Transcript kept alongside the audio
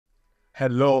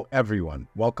Hello everyone,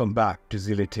 welcome back to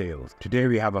Zile Tales. Today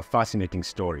we have a fascinating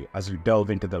story as we delve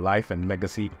into the life and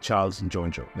legacy of Charles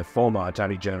Njonjo, the former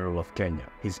Attorney General of Kenya.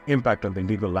 His impact on the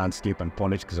legal landscape and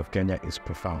politics of Kenya is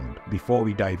profound. Before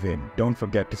we dive in, don't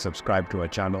forget to subscribe to our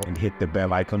channel and hit the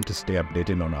bell icon to stay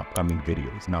updated on upcoming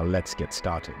videos. Now let's get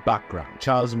started. Background: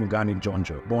 Charles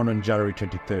Njonjo, born on January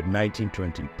 23,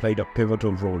 1920, played a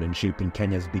pivotal role in shaping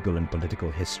Kenya's legal and political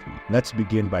history. Let's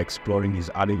begin by exploring his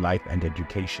early life and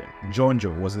education.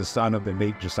 Njonjo was the son of the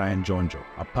late Charles Njonjo,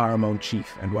 a paramount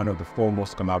chief and one of the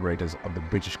foremost collaborators of the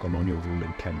British colonial rule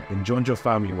in Kenya. The Njonjo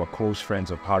family were close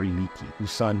friends of Harry Leakey, whose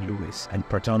son Louis and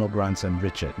paternal grandson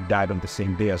Richard died on the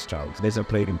same day as Charles. Later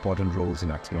played important roles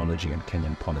in archaeology and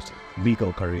Kenyan politics.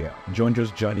 Legal career: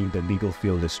 Njonjo's journey in the legal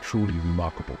field is truly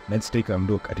remarkable. Let's take a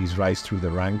look at his rise through the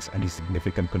ranks and his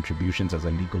significant contributions as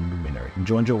a legal luminary.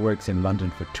 Njonjo works in London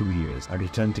for 2 years and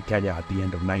returned to Kenya at the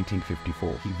end of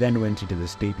 1954. He then went into the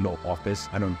state law office,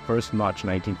 and on 1st March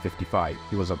 1955,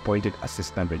 he was appointed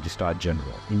Assistant Registrar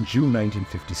General. In June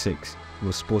 1956, he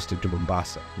was posted to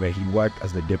Mombasa, where he worked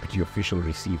as the Deputy Official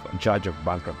Receiver in charge of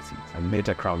bankruptcies and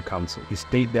later Crown Counsel. He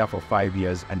stayed there for 5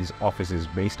 years, and his office is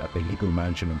based at the legal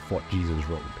mansion on Fort Jesus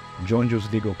Road.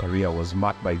 Njonjo's legal career was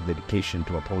marked by his dedication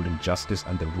to upholding justice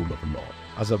and the rule of law.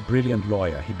 As a brilliant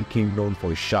lawyer, he became known for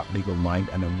his sharp legal mind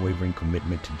and unwavering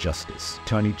commitment to justice.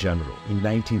 Attorney General: in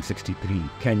 1963,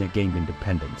 Kenya gained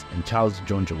independence, and Charles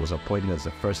Njonjo was appointed as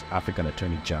the first African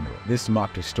Attorney General. This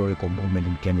marked a historical moment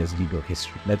in Kenya's legal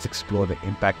history. Let's explore the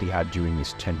impact he had during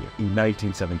his tenure. In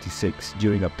 1976,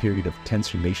 during a period of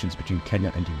tense relations between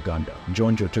Kenya and Uganda,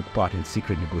 Njonjo took part in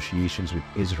secret negotiations with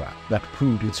Israel that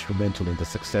proved instrumental in the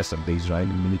success of the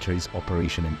Israeli military's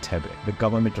Operation Entebbe. The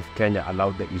government of Kenya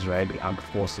allowed the Israeli armed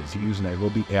forces to use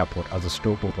Nairobi Airport as a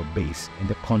stopover base in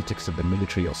the context of the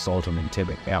military assault on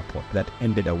Entebbe Airport that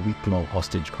ended a week-long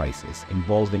hostage crisis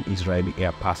involving Israeli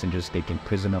air passengers taken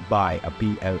prisoner by a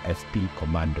PLSP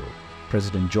commando.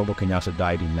 President Jomo Kenyatta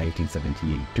died in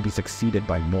 1978, to be succeeded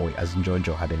by Moi as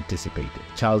Njonjo had anticipated.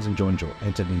 Charles Njonjo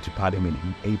entered into parliament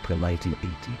in April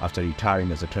 1980 after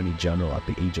retiring as Attorney General at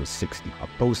the age of 60, a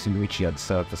post in which he had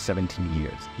served for 17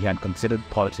 years. He had considered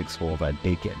politics for over a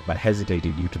decade, but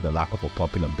hesitated due to the lack of a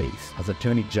popular base. As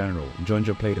Attorney General,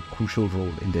 Njonjo played a crucial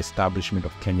role in the establishment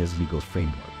of Kenya's legal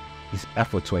framework. His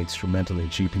efforts were instrumental in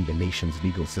shaping the nation's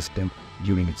legal system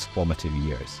during its formative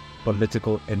years.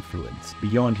 Political influence: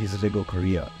 beyond his legal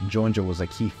career, Njonjo was a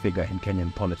key figure in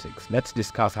Kenyan politics. Let's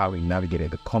discuss how he navigated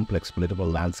the complex political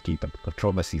landscape and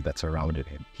controversy that surrounded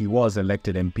him. He was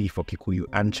elected MP for Kikuyu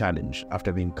unchallenged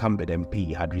after the incumbent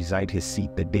MP had resigned his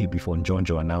seat the day before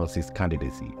Njonjo announced his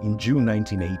candidacy. In June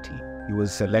 1980, he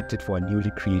was selected for a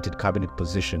newly created cabinet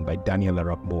position by Daniel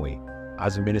Arap Moi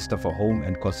as Minister for Home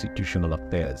and Constitutional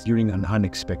Affairs during an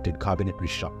unexpected cabinet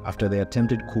reshuffle. After the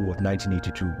attempted coup of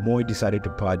 1982, Moi decided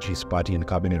to purge his party and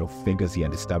cabinet of figures he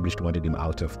had established wanted him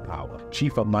out of power.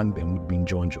 Chief among them would be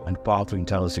Njonjo and powerful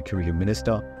Internal Security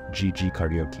Minister G.G.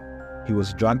 Kariuki. He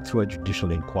was dragged through a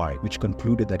judicial inquiry which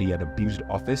concluded that he had abused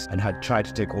office and had tried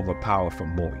to take over power from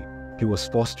Moi. He was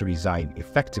forced to resign,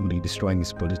 effectively destroying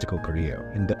his political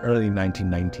career. In the early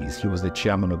 1990s, he was the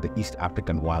chairman of the East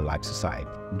African Wildlife Society.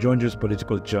 Njonjo's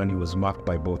political journey was marked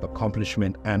by both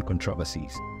accomplishment and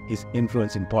controversies. His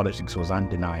influence in politics was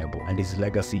undeniable, and his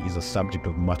legacy is a subject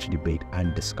of much debate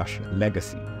and discussion.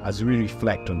 Legacy: as we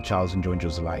reflect on Charles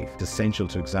Njonjo's life, it's essential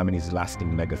to examine his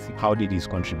lasting legacy. How did his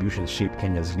contributions shape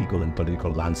Kenya's legal and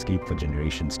political landscape for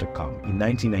generations to come? In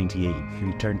 1998, he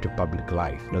returned to public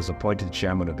life and was appointed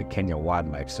chairman of the Kenya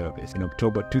Wildlife Service. In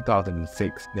October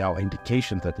 2006, there are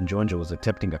indications that Njonjo was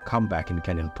attempting a comeback in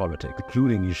Kenyan politics,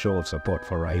 including his show of support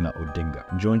for Raila Odinga.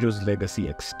 Njonjo's legacy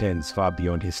extends far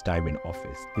beyond his time in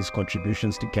office. His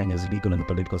contributions to Kenya's legal and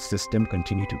political system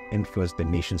continue to influence the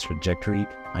nation's trajectory,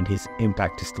 and his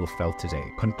impact is still felt today.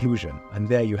 Conclusion: and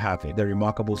there you have it, the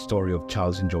remarkable story of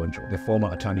Charles Njonjo, the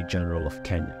former Attorney General of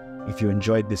Kenya. If you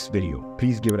enjoyed this video,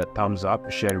 please give it a thumbs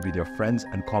up, share it with your friends,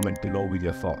 and comment below with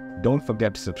your thoughts. Don't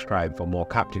forget to subscribe for more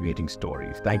captivating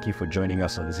stories. Thank you for joining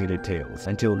us on Zile Tales.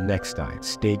 Until next time,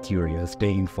 stay curious,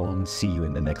 stay informed, see you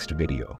in the next video.